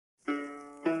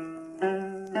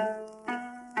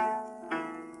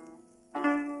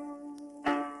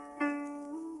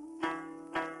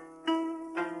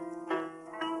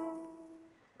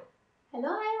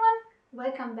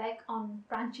welcome back on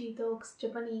Franchi Talks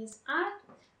Japanese Art.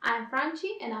 I'm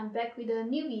Franchi and I'm back with a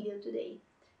new video today.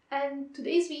 And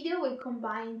today's video will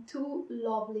combine two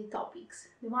lovely topics.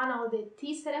 The one of the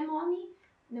tea ceremony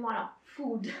and the one of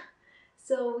food.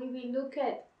 So we will look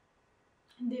at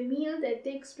the meal that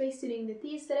takes place during the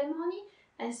tea ceremony,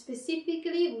 and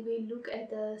specifically we will look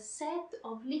at a set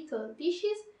of little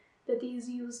dishes that is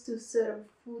used to serve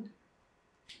food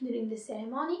during the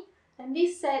ceremony. And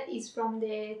this set is from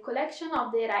the collection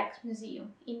of the Rijksmuseum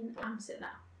in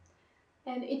Amsterdam.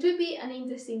 And it will be an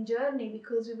interesting journey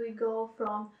because we will go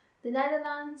from the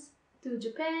Netherlands to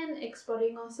Japan,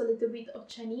 exploring also a little bit of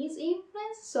Chinese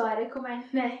influence. So I recommend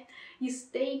that you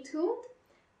stay tuned.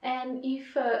 And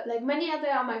if, like many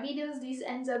other of my videos, this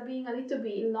ends up being a little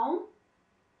bit long,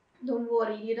 don't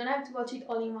worry, you don't have to watch it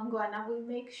all in one go, and I will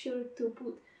make sure to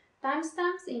put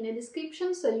timestamps in the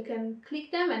description so you can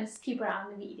click them and skip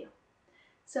around the video.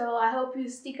 So I hope you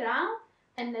stick around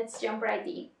and let's jump right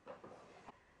in.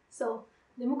 So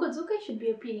the Mukozuke should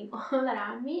be appearing all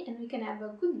around me and we can have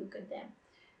a good look at them.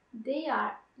 They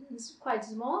are quite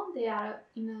small, they are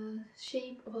in a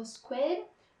shape of a square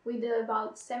with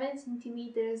about 7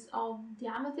 centimeters of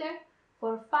diameter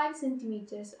for 5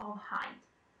 centimeters of height.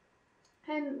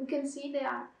 And we can see they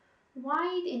are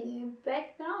white in the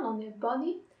background on their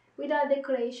body, with a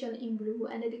decoration in blue,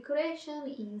 and the decoration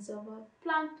is of a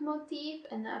plant motif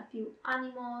and a few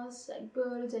animals like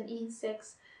birds and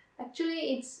insects.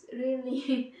 Actually, it's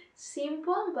really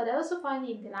simple, but I also find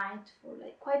it delightful,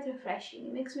 like quite refreshing.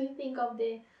 It makes me think of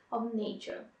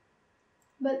nature.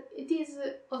 But it is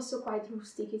also quite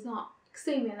rustic. It's not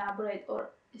extremely elaborate or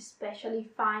especially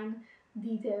fine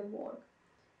detailed work.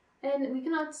 And we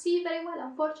cannot see very well,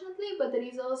 unfortunately, but there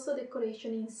is also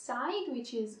decoration inside,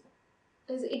 which is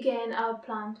again a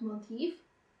plant motif.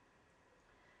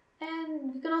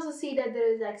 And we can also see that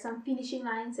there is like some finishing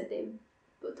lines at the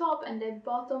top, and the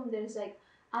bottom there's like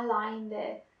a line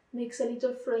that makes a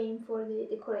little frame for the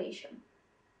decoration.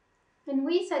 And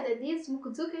we said that these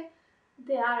Mukozuke,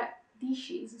 they are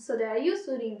dishes, so they are used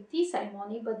during the tea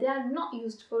ceremony, but they are not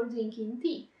used for drinking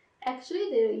tea. Actually,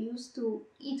 they're used to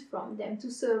eat from them,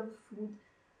 to serve food.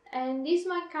 And this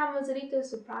might come as a little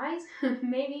surprise,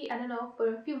 maybe, I don't know,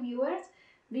 for a few viewers,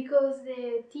 because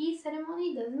the tea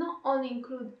ceremony does not only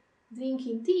include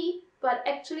drinking tea, but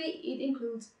actually it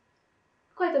includes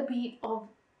quite a bit of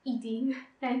eating.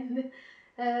 And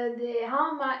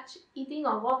how much eating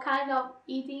or what kind of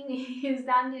eating is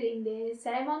done during the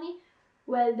ceremony,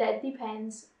 well, that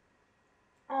depends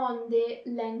on the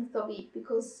length of it,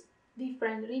 because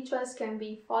different rituals can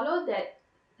be followed that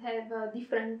have a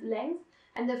different length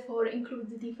and therefore include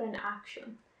the different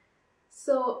action.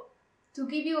 So to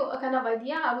give you a kind of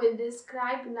idea, I will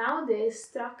describe now the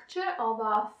structure of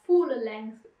a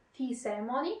full-length tea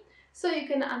ceremony, so you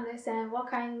can understand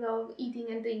what kind of eating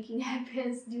and drinking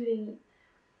happens during it.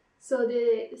 So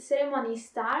the ceremony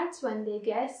starts when the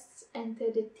guests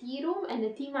enter the tea room and the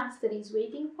tea master is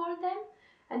waiting for them.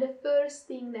 And the first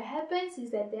thing that happens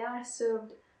is that they are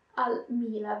served a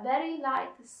meal, a very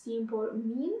light, simple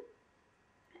meal,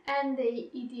 and they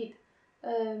eat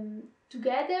it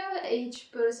together.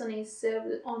 Each person is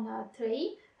served on a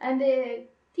tray, and the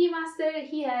tea master,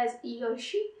 he or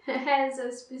she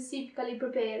has specifically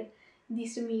prepared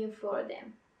this meal for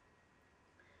them.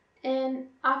 And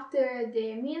after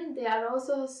the meal, they are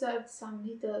also served some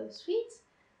little sweets,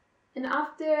 and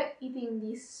after eating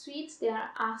these sweets, they are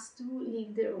asked to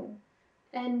leave the room.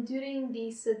 And during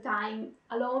this time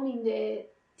alone in the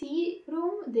tea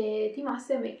room, the tea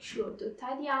master makes sure to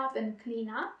tidy up and clean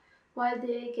up while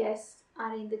the guests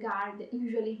are in the garden,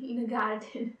 usually in a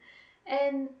garden.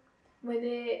 And when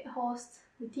the host,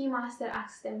 the tea master,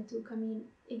 asks them to come in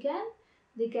again,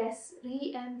 the guests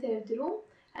re-enter the room,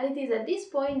 and it is at this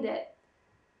point that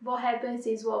what happens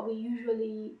is what we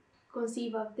usually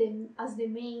conceive of them as the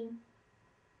main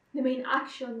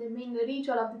action, the main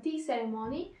ritual of the tea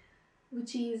ceremony,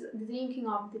 which is the drinking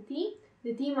of the tea.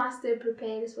 The tea master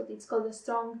prepares what is called a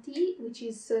strong tea, which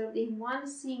is served in one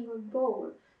single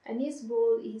bowl, and this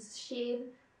bowl is shared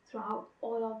throughout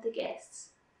all of the guests.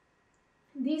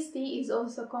 This tea is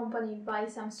also accompanied by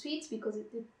some sweets because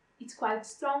it's quite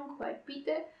strong, quite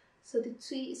bitter, so the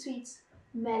sweets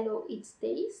mellow its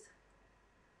taste.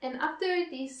 And after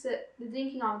this, the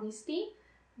drinking of this tea,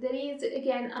 there is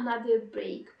again another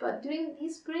break, but during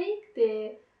this break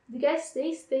the guests,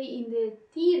 they stay in the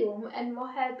tea room, and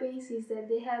what happens is that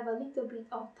they have a little bit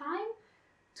of time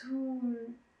to,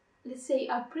 let's say,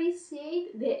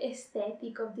 appreciate the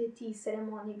aesthetic of the tea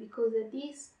ceremony, because at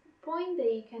this point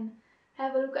they can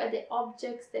have a look at the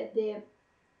objects that the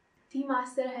tea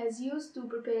master has used to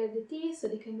prepare the tea, so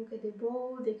they can look at the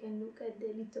bowl, they can look at the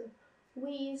little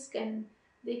whisk, and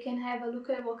they can have a look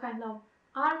at what kind of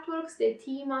artworks the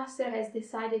tea master has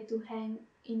decided to hang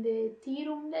in the tea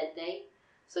room that day.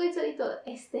 So it's a little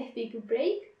aesthetic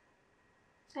break.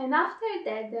 And after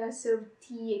that they are served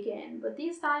tea again, but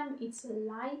this time it's a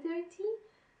lighter tea,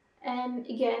 and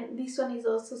again this one is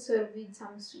also served with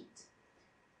some sweet.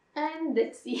 And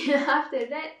that's the after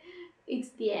that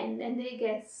it's the end and the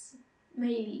guests may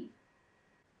leave.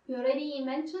 We already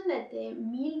mentioned that the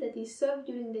meal that is served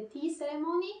during the tea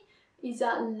ceremony is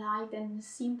a light and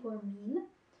simple meal,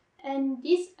 and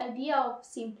this idea of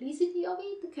simplicity of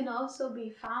it can also be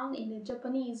found in the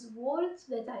Japanese words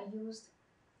that are used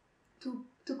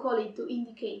to call it, to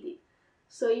indicate it.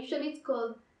 So usually it's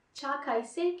called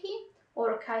Chakaiseki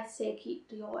or Kaiseki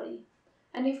Ryori.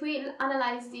 And if we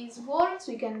analyze these words,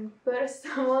 we can first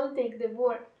of all take the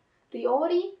word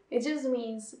Ryori. It just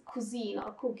means cuisine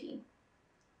or cooking.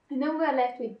 And then we are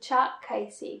left with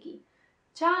Chakaiseki.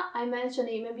 Cha, I mentioned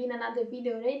it maybe in another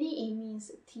video already, it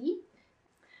means tea.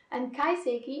 And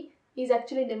Kaiseki is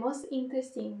actually the most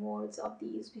interesting words of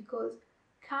these, because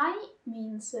Kai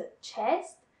means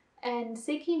chest and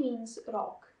Seki means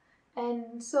rock.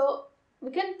 And so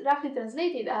we can roughly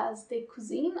translate it as the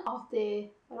cuisine of the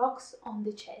rocks on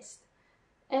the chest.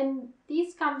 And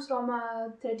this comes from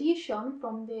a tradition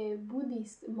from the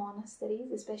Buddhist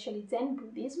monasteries, especially Zen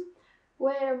Buddhism,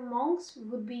 where monks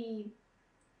would be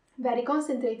very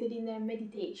concentrated in their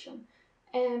meditation.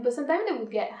 But sometimes they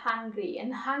would get hungry,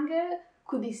 and hunger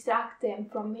could distract them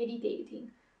from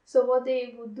meditating. So what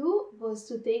they would do was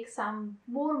to take some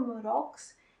warm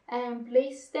rocks and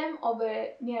place them over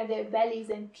near their bellies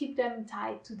and keep them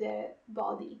tied to their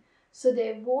body. So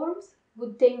the warmth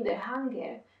would tame their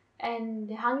hunger, and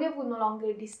the hunger would no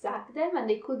longer distract them, and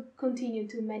they could continue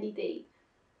to meditate.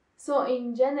 So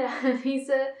in general, this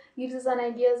gives us an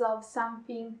idea of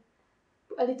something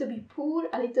a little bit poor,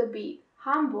 a little bit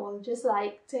humble, just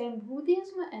like Zen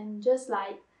Buddhism and just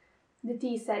like the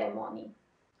tea ceremony.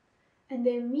 And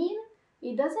the meal,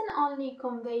 it doesn't only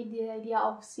convey the idea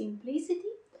of simplicity,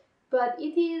 but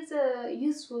it is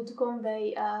useful to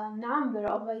convey a number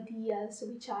of ideas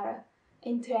which are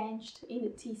entrenched in the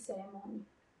tea ceremony.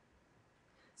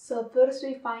 So first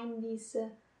we find this,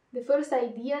 the first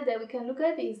idea that we can look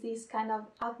at is this kind of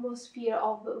atmosphere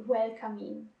of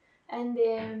welcoming. And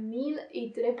the meal,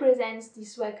 it represents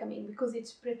this welcoming because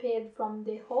it's prepared from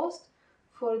the host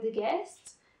for the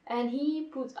guests, and he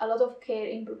puts a lot of care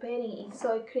in preparing it,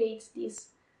 so it creates this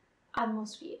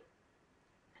atmosphere.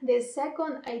 The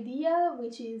second idea,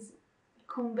 which is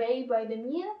conveyed by the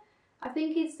meal, I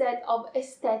think it's that of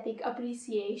aesthetic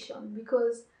appreciation,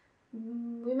 because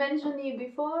we mentioned it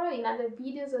before in other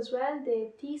videos as well.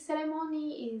 The tea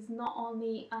ceremony is not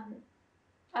only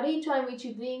a ritual in which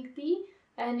you drink tea,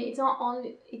 and it's not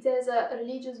only, it has a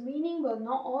religious meaning, but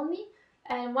not only.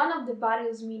 And one of the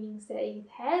various meanings that it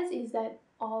has is that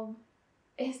of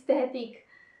aesthetic,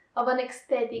 of an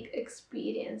aesthetic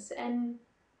experience. And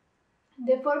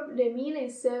therefore the meal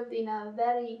is served in a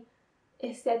very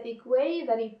aesthetic way,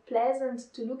 very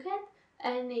pleasant to look at,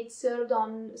 and it's served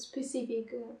on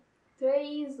specific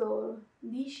trays or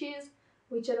dishes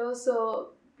which are also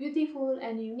beautiful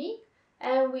and unique,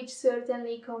 and which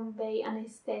certainly convey an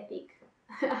aesthetic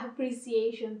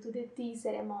appreciation to the tea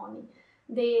ceremony.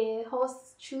 The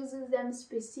host chooses them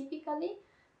specifically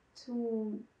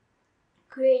to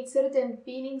create certain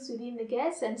feelings within the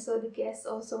guests, and so the guests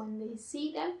also, when they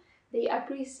see them, they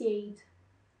appreciate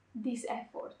this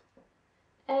effort.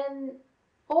 And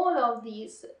all of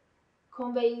these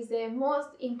conveys the most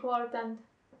important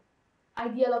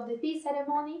ideal of the tea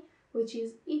ceremony, which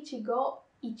is Ichigo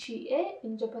Ichie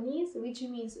in Japanese, which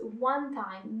means one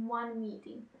time, one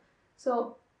meeting.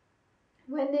 So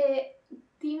when the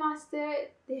tea master,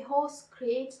 the host,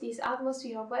 creates this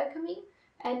atmosphere of welcoming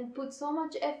and puts so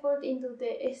much effort into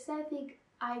the aesthetic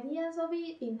ideas of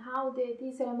it, in how the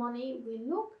tea ceremony will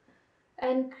look,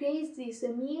 and creates this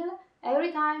meal,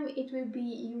 every time it will be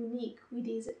unique with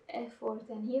his effort,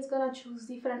 and he's gonna choose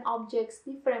different objects,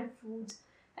 different foods,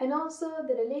 and also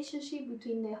the relationship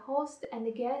between the host and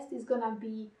the guest is gonna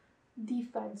be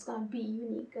different, it's gonna be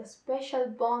unique, a special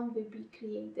bond will be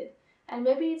created. And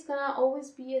maybe it's gonna always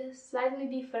be a slightly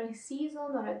different season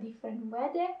or a different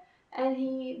weather, and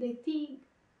the tea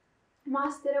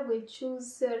master will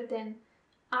choose certain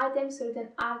items, certain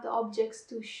art objects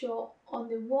to show on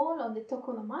the wall, on the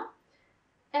tokonoma,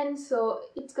 and so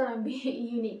it's gonna be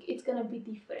unique, it's gonna be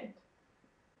different.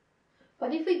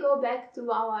 But if we go back to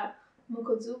our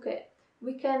Mukozuke,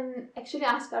 we can actually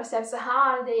ask ourselves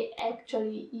how are they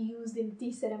actually used in the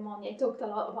tea ceremony. I talked a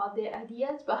lot about the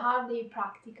ideas, but how are they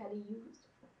practically used?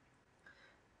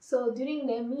 So during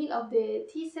the meal of the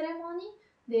tea ceremony,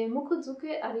 the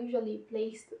mukozuke are usually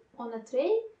placed on a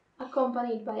tray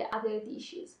accompanied by other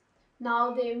dishes.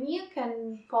 Now the meal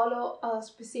can follow a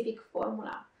specific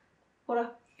formula or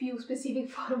a few specific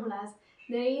formulas.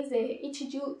 There is a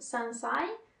Ichiju Sansai,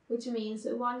 which means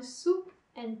 1 soup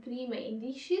and 3 main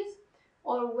dishes,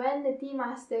 or when the tea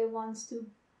master wants to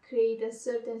create a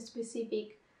certain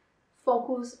specific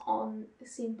focus on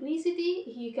simplicity,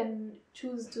 he can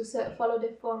choose to follow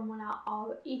the formula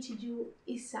of Ichiju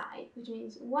Isai, which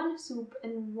means 1 soup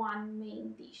and 1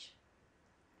 main dish.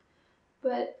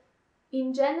 But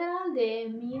in general, the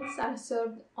meals are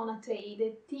served on a tray.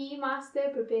 The tea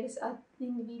master prepares an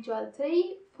individual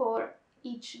tray for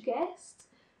each guest,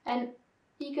 and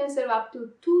he can serve up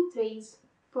to 2 trays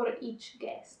for each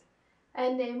guest.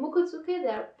 And the mukozuke, they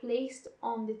are placed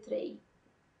on the tray.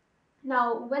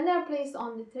 Now, when they are placed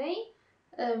on the tray,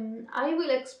 I will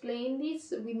explain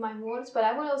this with my words, but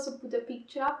I will also put a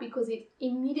picture up because it's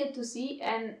immediate to see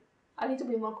and a little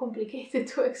bit more complicated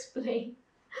to explain.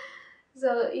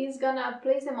 So he's gonna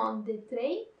place them on the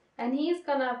tray, and he's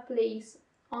gonna place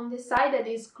on the side that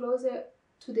is closer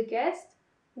to the guest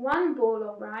 1 bowl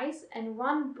of rice and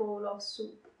 1 bowl of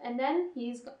soup. And then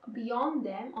he's beyond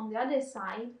them, on the other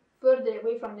side, further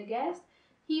away from the guest,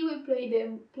 he will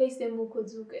place the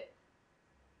mukozuke.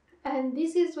 And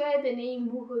this is where the name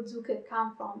mukozuke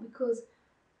comes from, because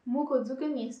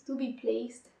mukozuke means to be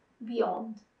placed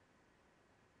beyond.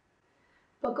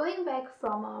 But going back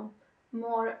from a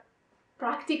more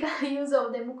practical use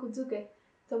of the mukozuke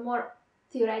to a more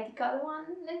theoretical one,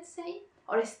 let's say,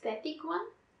 or aesthetic one,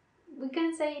 we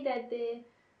can say that the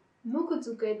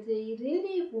mukozuke, they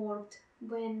really worked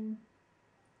when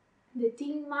the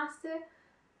tea master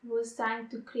was trying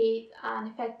to create an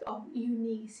effect of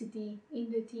unicity in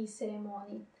the tea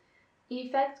ceremony. In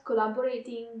fact,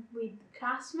 collaborating with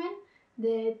craftsmen,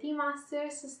 the tea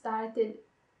masters started,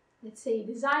 let's say,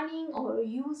 designing or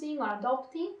using or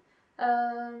adopting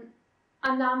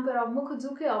a number of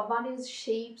mukozuke of various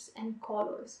shapes and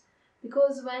colors.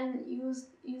 Because when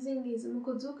using this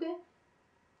mukozuke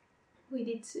with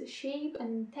its shape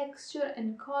and texture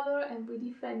and color, and with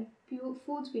different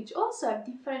foods which also have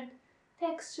different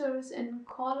textures and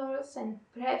colors and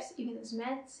perhaps even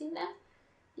smells in them,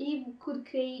 it could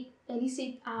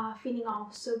elicit a feeling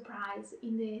of surprise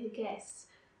in the guests,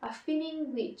 a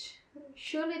feeling which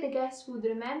surely the guests would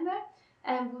remember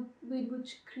and would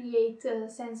create a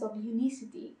sense of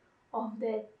unicity of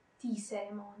the tea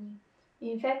ceremony.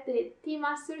 In fact, the tea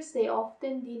masters, they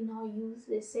often did not use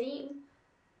the same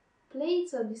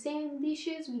plates or the same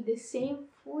dishes with the same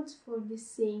foods for the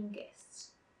same guests.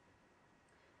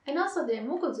 And also the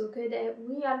mukozuke that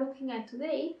we are looking at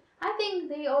today, I think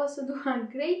they also do a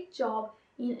great job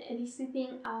in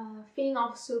eliciting a feeling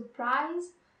of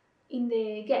surprise in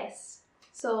the guests.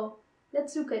 So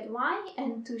let's look at why,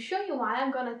 and to show you why,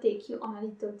 I'm gonna take you on a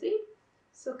little trip.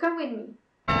 So come with me.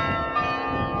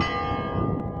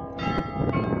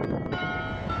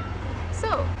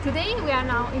 So today we are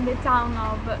now in the town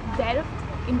of Delft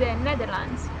in the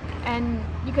Netherlands, and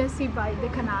you can see by the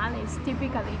canal it's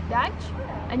typically Dutch,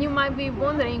 and you might be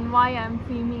wondering why I'm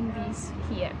filming this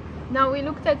here. Now we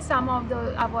looked at some of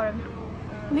our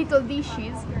little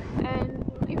dishes, and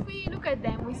if we look at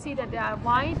them we see that they are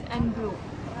white and blue.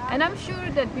 And I'm sure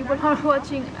that people who are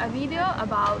watching a video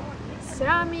about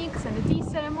ceramics and the tea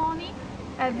ceremony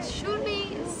have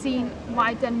surely seen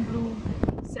white and blue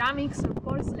ceramics or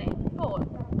porcelain before.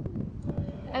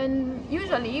 And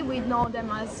usually we know them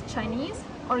as Chinese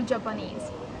or Japanese.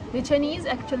 The Chinese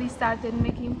actually started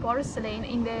making porcelain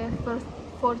in the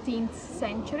 14th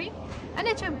century, and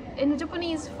the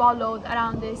Japanese followed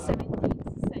around the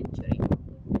 17th century.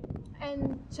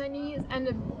 And Chinese and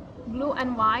the blue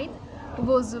and white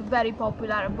was very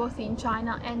popular both in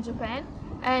China and Japan,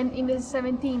 and in the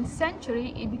 17th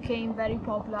century it became very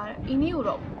popular in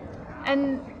Europe.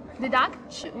 And the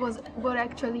Dutch were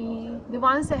actually the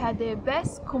ones that had the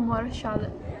best commercial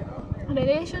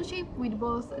relationship with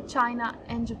both China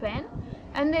and Japan,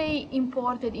 and they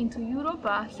imported into Europe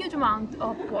a huge amount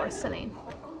of porcelain.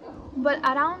 But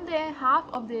around the half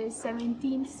of the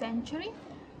 17th century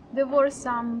there were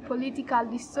some political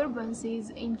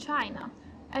disturbances in China,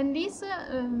 and this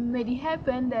made it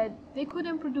happen that they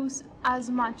couldn't produce as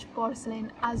much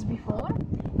porcelain as before,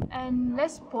 and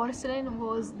less porcelain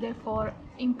was therefore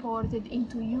imported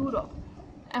into Europe.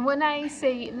 And when I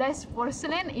say less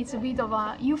porcelain, it's a bit of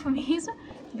a euphemism,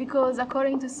 because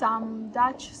according to some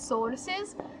Dutch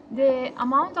sources, the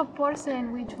amount of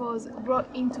porcelain which was brought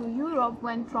into Europe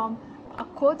went from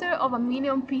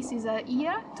 250,000 pieces a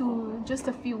year to just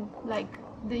a few, like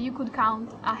you could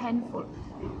count a handful.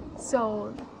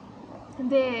 So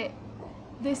the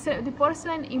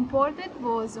porcelain imported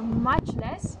was much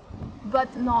less,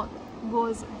 but not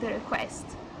was the request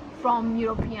from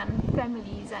European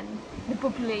families and the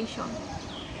population.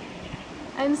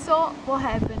 And so what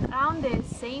happened? Around the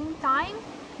same time,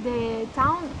 the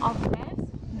town of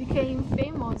Delft became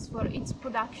famous for its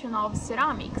production of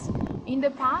ceramics. In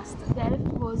the past,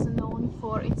 Delft was known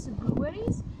for its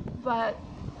breweries, but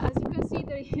as you can see,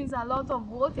 there is a lot of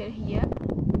water here.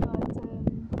 But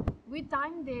with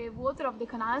time, the water of the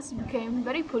canals became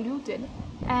very polluted,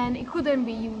 and it couldn't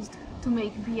be used to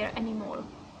make beer anymore.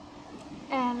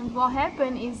 And what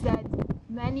happened is that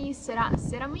many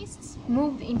ceramists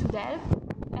moved into Delft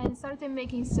and started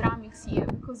making ceramics here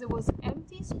because there was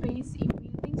empty space in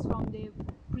buildings from the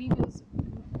previous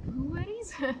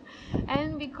breweries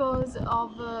and because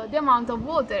of the amount of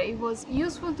water. It was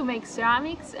useful to make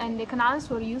ceramics, and the canals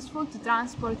were useful to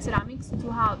transport ceramics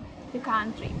throughout the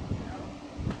country.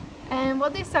 And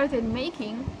what they started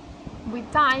making with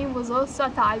time was also a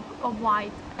type of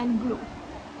white and blue.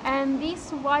 And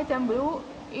this white and blue,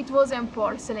 it wasn't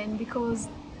porcelain because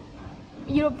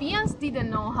Europeans didn't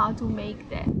know how to make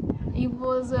that. It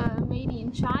was made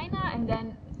in China, and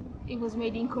then it was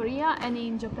made in Korea and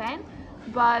in Japan,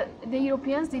 but the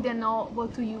Europeans didn't know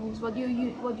what to use. What you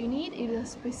need is a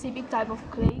specific type of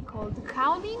clay called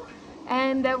kaolin,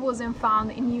 and that wasn't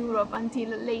found in Europe until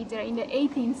later. In the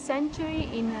 18th century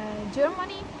in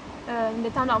Germany, in the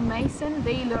town of Meissen,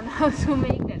 they learned how to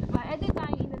make that. But at the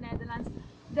time in the Netherlands,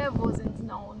 that wasn't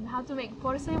known. How to make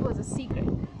porcelain was a secret.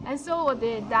 And so what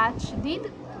the Dutch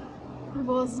did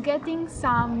was getting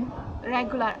some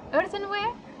regular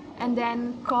earthenware and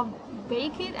then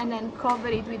bake it and then cover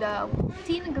it with a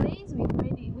thin glaze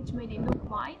which made it look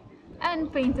white,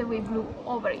 and painted with blue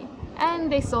over it.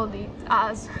 And they sold it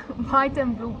as white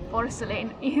and blue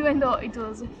porcelain, even though it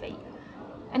was fake.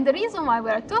 And the reason why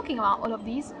we are talking about all of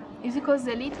this is because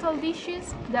the little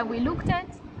dishes that we looked at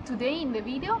today in the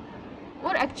video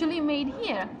were actually made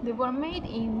here. They were made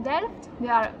in Delft. They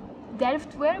are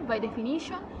Delftware by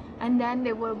definition, and then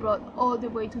they were brought all the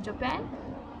way to Japan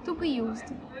to be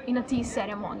used in a tea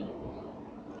ceremony.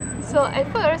 So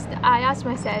at first I asked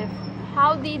myself,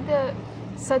 how did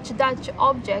such Dutch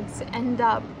objects end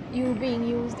up being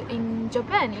used in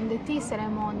Japan in the tea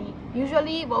ceremony?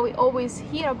 Usually what we always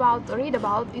hear about or read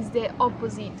about is the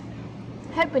opposite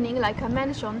happening. Like I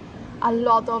mentioned, a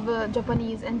lot of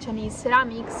Japanese and Chinese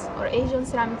ceramics, or Asian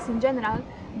ceramics in general,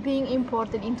 being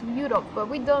imported into Europe, but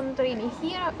we don't really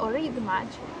hear or read much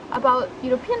about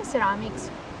European ceramics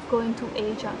going to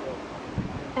Asia.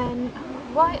 And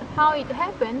how it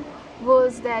happened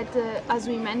was that, as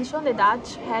we mentioned, the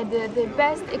Dutch had the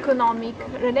best economic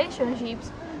relationship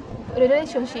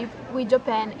with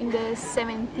Japan in the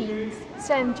 17th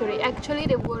century. Actually,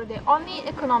 they were the only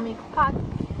economic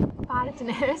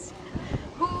partners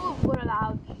who were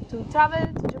allowed to travel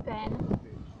to Japan,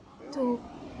 to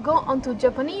go onto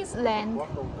Japanese land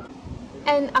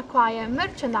and acquire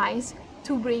merchandise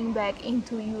to bring back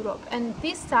into Europe. And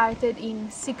this started in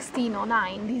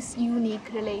 1609, this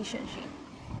unique relationship.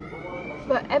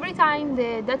 But every time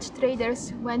the Dutch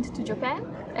traders went to Japan,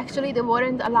 actually they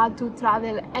weren't allowed to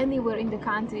travel anywhere in the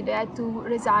country. They had to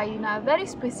reside in a very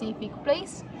specific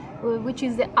place, which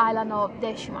is the island of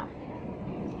Deshima.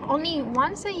 Only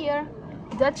once a year,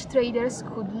 Dutch traders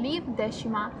could leave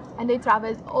Deshima, and they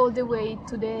traveled all the way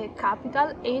to the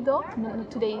capital, Edo,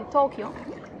 today Tokyo.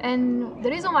 And the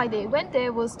reason why they went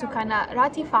there was to kind of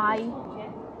ratify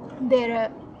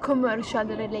their commercial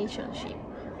relationship.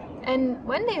 And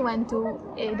when they went to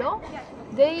Edo,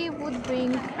 they would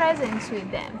bring presents with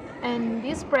them. And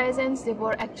these presents, they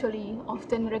were actually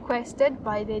often requested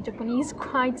by the Japanese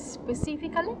quite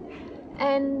specifically.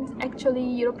 And actually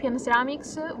European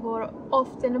ceramics were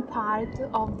often part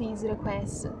of these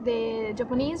requests. The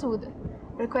Japanese would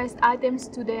request items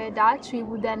to the Dutch. We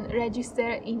would then register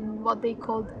in what they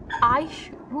called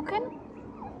Eichboeken,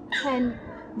 and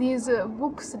these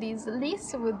books, these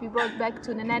lists, would be brought back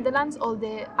to the Netherlands. All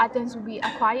the items would be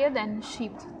acquired and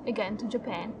shipped again to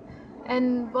Japan.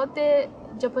 And what the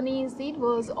Japanese did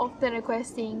was often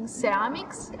requesting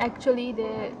ceramics. Actually,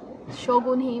 the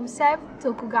shogun himself,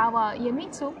 Tokugawa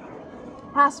Iemitsu,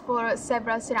 asked for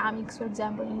several ceramics, for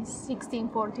example, in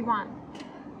 1641.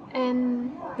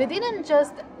 And they didn't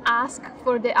just ask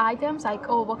for the items, like,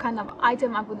 oh, what kind of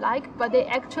item I would like, but they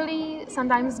actually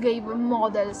sometimes gave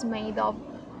models made of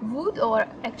wood or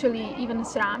actually even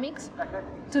ceramics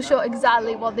to show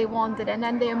exactly what they wanted, and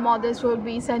then their models would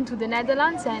be sent to the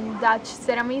Netherlands and Dutch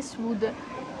ceramists would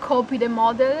copy the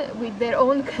model with their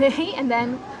own clay and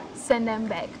then send them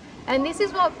back. And this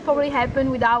is what probably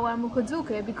happened with our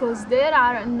Mukozuke, because there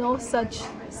are no such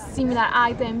similar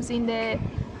items in the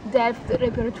Delft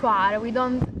repertoire. We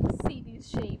don't see this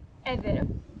shape ever,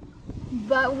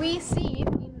 but we see it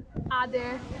in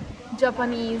other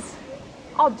Japanese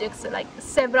objects, like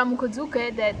several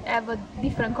Mukozuke that have a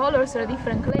different colors or a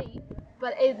different clay,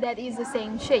 but that is the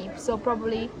same shape. So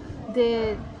probably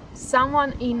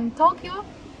someone in Tokyo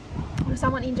or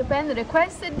someone in Japan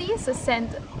requested this,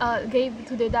 gave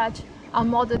to the Dutch a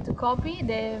model to copy.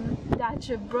 The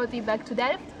Dutch brought it back to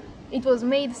Delft. It was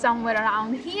made somewhere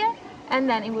around here, and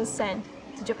then it was sent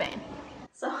to Japan.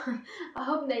 So I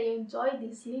hope that you enjoyed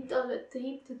this little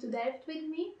trip to Delft with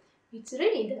me. It's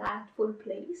really a delightful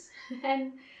place.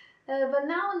 And but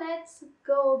now let's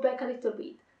go back a little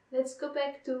bit. Let's go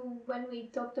back to when we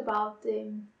talked about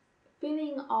the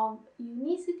feeling of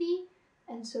unicity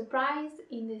and surprise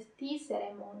in the tea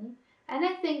ceremony. And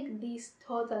I think this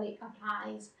totally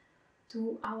applies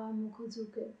to our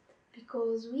Mukozuke,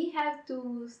 because we have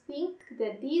to think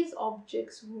that these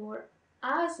objects were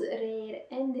as rare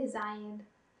and desired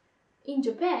in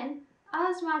Japan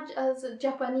as much as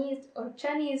Japanese or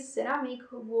Chinese ceramic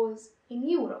was in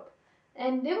Europe,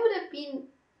 and they would have been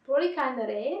probably kind of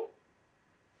rare.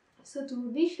 So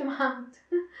to dish them out,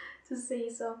 to say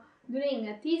so, during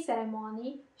a tea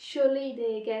ceremony, surely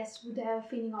the guests would have a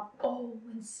feeling of awe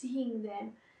when seeing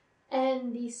them,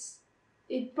 and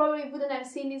it probably wouldn't have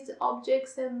seen these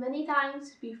objects many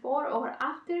times before or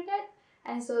after that,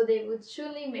 and so they would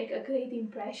surely make a great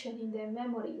impression in their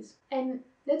memories. And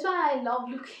that's why I love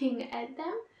looking at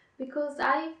them, because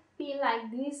I feel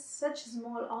like these such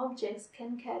small objects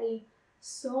can carry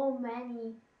so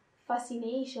many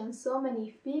fascinations, so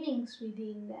many feelings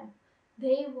within them.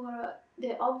 They were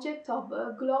the object of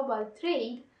global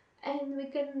trade, and we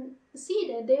can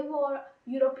see that they were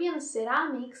European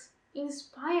ceramics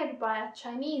inspired by a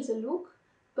Chinese look,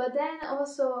 but then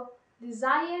also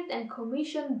desired and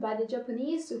commissioned by the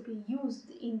Japanese to be used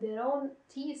in their own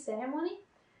tea ceremony,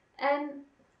 and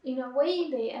in a way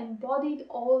they embodied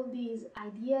all these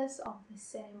ideas of the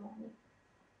ceremony.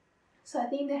 So I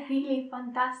think they're really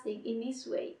fantastic in this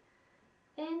way.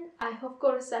 And I hope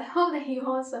that you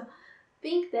also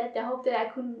think that. I hope that I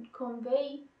could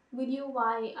convey with you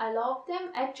why I love them.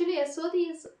 Actually, I saw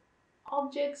these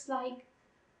objects like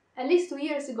at least 2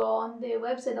 years ago on the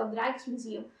website of the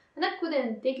Rijksmuseum, and I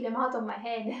couldn't take them out of my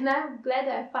head, and I'm glad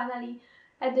I finally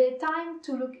had the time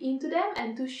to look into them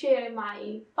and to share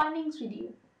my findings with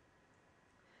you.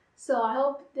 So I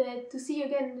hope to see you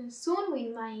again soon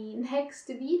with my next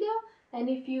video, and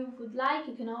if you would like,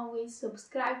 you can always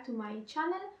subscribe to my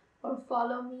channel or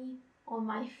follow me on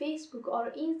my Facebook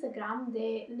or Instagram.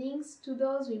 The links to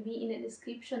those will be in the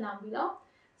description down below,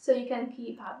 so you can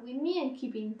keep up with me and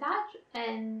keep in touch.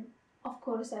 And of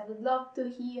course, I would love to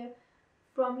hear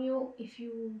from you if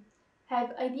you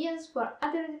have ideas for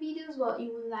other videos, what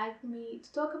you would like me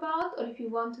to talk about, or if you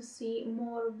want to see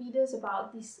more videos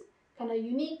about this kind of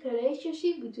unique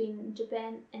relationship between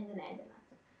Japan and the Netherlands.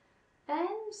 And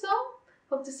so,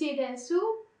 hope to see you again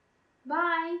soon.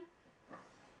 Bye!